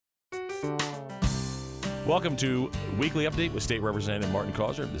Welcome to Weekly Update with State Representative Martin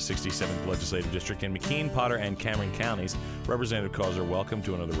Causer of the 67th Legislative District in McKean, Potter, and Cameron counties. Representative Causer, welcome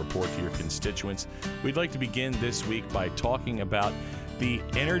to another report to your constituents. We'd like to begin this week by talking about the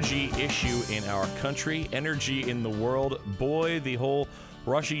energy issue in our country, energy in the world. Boy, the whole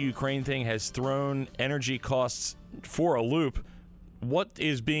Russia-Ukraine thing has thrown energy costs for a loop. What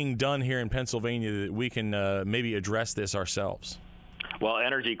is being done here in Pennsylvania that we can maybe address this ourselves? Well,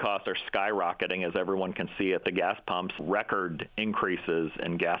 energy costs are skyrocketing, as everyone can see at the gas pumps. Record increases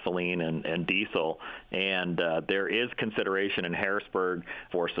in gasoline and diesel. And there is consideration in Harrisburg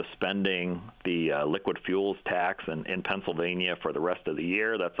for suspending the liquid fuels tax in Pennsylvania for the rest of the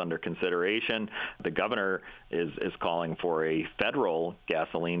year. That's under consideration. The governor is calling for a federal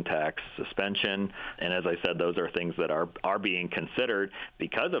gasoline tax suspension. And as I said, those are things that are being considered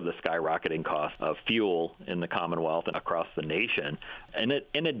because of the skyrocketing cost of fuel in the Commonwealth and across the nation. And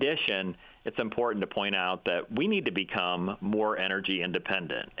in addition, it's important to point out that we need to become more energy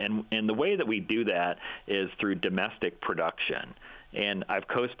independent. And the way that we do that is through domestic production. And I've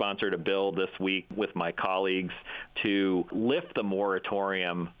co-sponsored a bill this week with my colleagues to lift the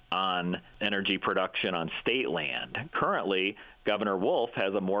moratorium on energy production on state land. Currently, Governor Wolf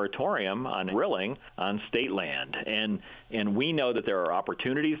has a moratorium on drilling on state land. And we know that there are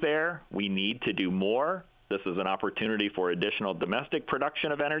opportunities there. We need to do more. This is an opportunity for additional domestic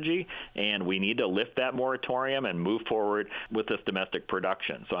production of energy, and we need to lift that moratorium and move forward with this domestic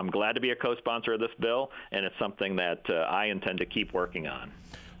production. So I'm glad to be a co-sponsor of this bill, and it's something that I intend to keep working on.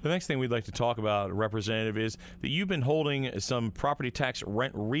 The next thing we'd like to talk about, Representative, is that you've been holding some property tax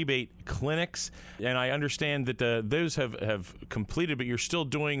rent rebate clinics, and I understand that those have completed, but you're still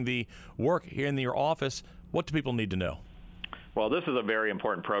doing the work here in your office. What do people need to know? Well, this is a very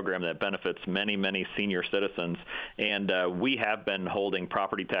important program that benefits many, many senior citizens, and we have been holding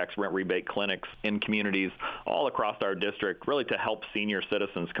property tax rent rebate clinics in communities all across our district, really to help senior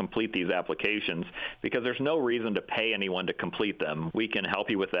citizens complete these applications, because there's no reason to pay anyone to complete them. We can help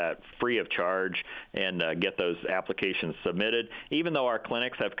you with that free of charge and get those applications submitted. Even though our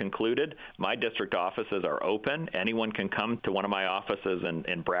clinics have concluded, my district offices are open. Anyone can come to one of my offices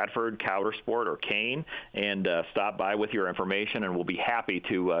in Bradford, Coudersport, or Kane and stop by with your information, and we'll be happy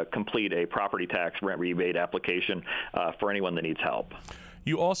to complete a property tax rent rebate application for anyone that needs help.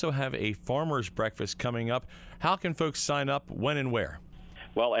 You also have a farmer's breakfast coming up. How can folks sign up, when and where?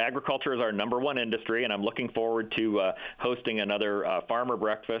 Well, agriculture is our number one industry, and I'm looking forward to hosting another farmer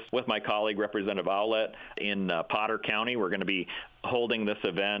breakfast with my colleague, Representative Owlett, in Potter County. We're going to be holding this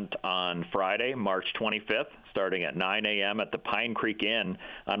event on Friday, March 25th, starting at 9 a.m. at the Pine Creek Inn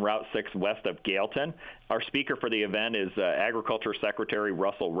on Route 6 west of Gailton. Our speaker for the event is Agriculture Secretary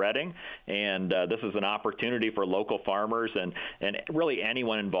Russell Redding, and this is an opportunity for local farmers and really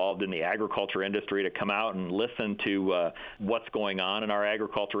anyone involved in the agriculture industry to come out and listen to what's going on in our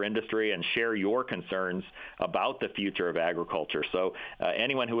agriculture industry and share your concerns about the future of agriculture. So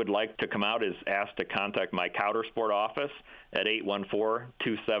anyone who would like to come out is asked to contact my Coudersport office at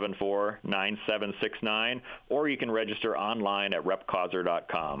 814-274-9769, or you can register online at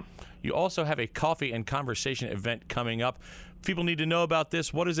repcauser.com. You also have a coffee and conversation event coming up. People need to know about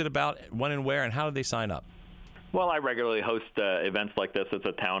this. What is it about, when and where, and how do they sign up? Well, I regularly host events like this. It's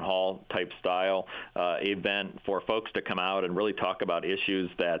a town hall type style event for folks to come out and really talk about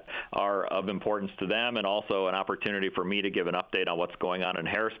issues that are of importance to them, and also an opportunity for me to give an update on what's going on in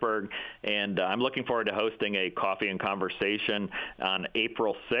Harrisburg. And I'm looking forward to hosting a coffee and conversation on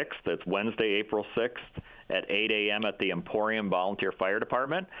April 6th. It's Wednesday, April 6th. At 8 a.m. at the Emporium Volunteer Fire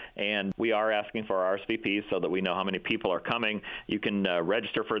Department, and we are asking for RSVPs so that we know how many people are coming. You can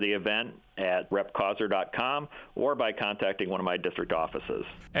register for the event at repcauser.com or by contacting one of my district offices.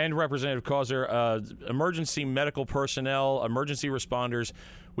 And Representative Causer, emergency medical personnel, emergency responders,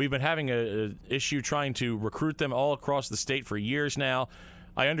 we've been having an issue trying to recruit them all across the state for years now.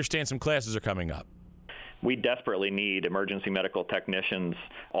 I understand some classes are coming up. We desperately need emergency medical technicians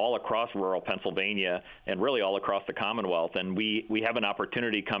all across rural Pennsylvania and really all across the Commonwealth. And we have an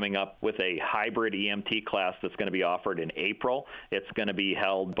opportunity coming up with a hybrid EMT class that's going to be offered in April. It's going to be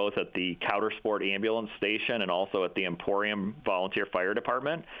held both at the Coudersport Ambulance Station and also at the Emporium Volunteer Fire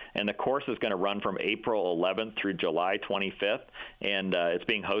Department. And the course is going to run from April 11th through July 25th. And it's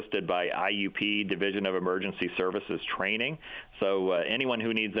being hosted by IUP, Division of Emergency Services Training. So anyone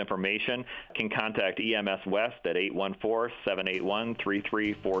who needs information can contact EMS West at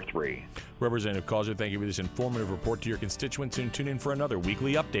 814-781-3343. Representative Causer, thank you for this informative report to your constituents, and tune in for another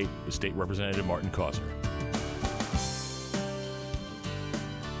weekly update with State Representative Martin Causer.